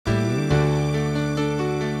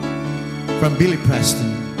from Billy Preston.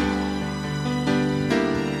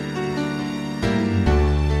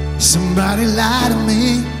 Somebody lied to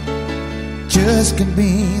me, just can't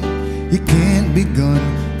be, you can't be gone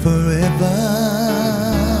forever.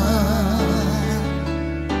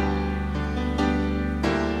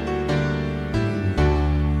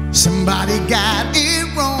 Somebody got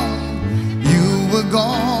it wrong, you were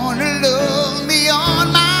gonna love me all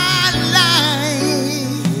my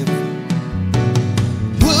life.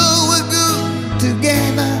 We were good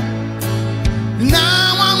together,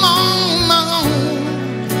 now I'm on my own,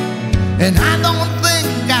 and I don't think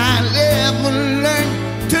I'll ever learn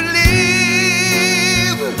to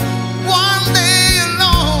live one day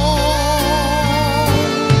alone.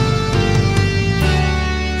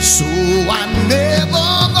 So I'm never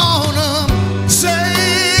gonna say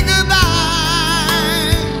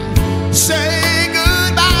goodbye, say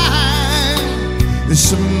goodbye. It's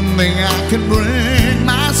something I can bring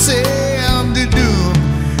myself to do,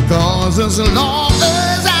 'cause as long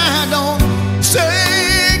as I don't say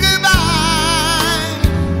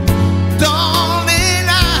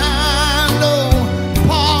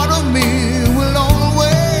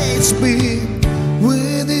be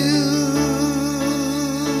with you.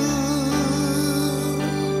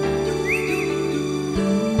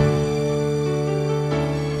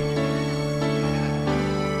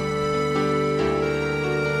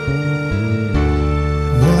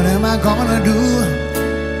 What am I gonna do?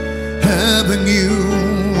 Having you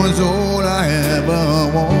was all I ever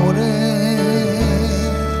wanted.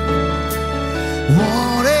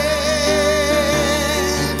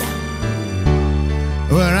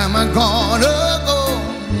 Where am I gonna go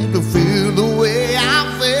to feel the way I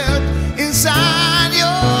felt inside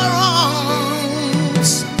your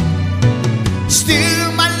arms?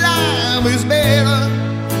 Still my life is better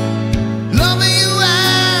loving you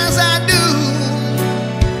as I do.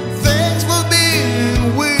 Thanks for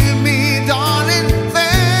being with me, darling.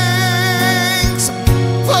 Thanks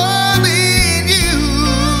for being you.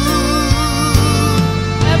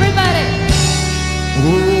 Everybody.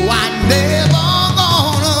 Oh, I never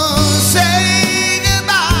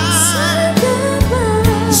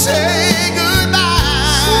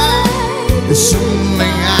it's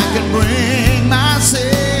something I can bring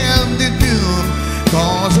myself to do,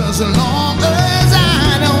 'cause as long as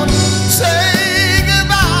I don't say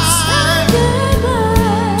goodbye,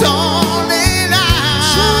 darling, I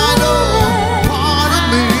know part of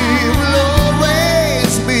me will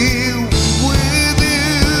always be with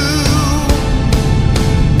you.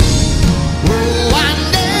 Oh, I'm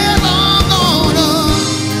never gonna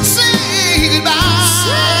say goodbye,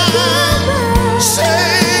 say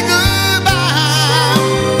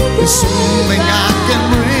it's something I can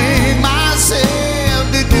bring myself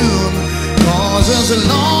to do, 'cause as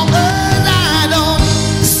long as I don't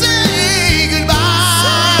say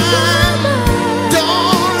goodbye,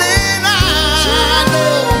 darling, I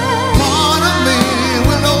know part of me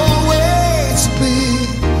will always be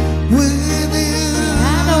with you.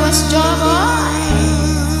 I know it's Joboy.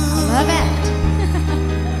 I love it.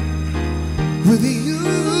 With you.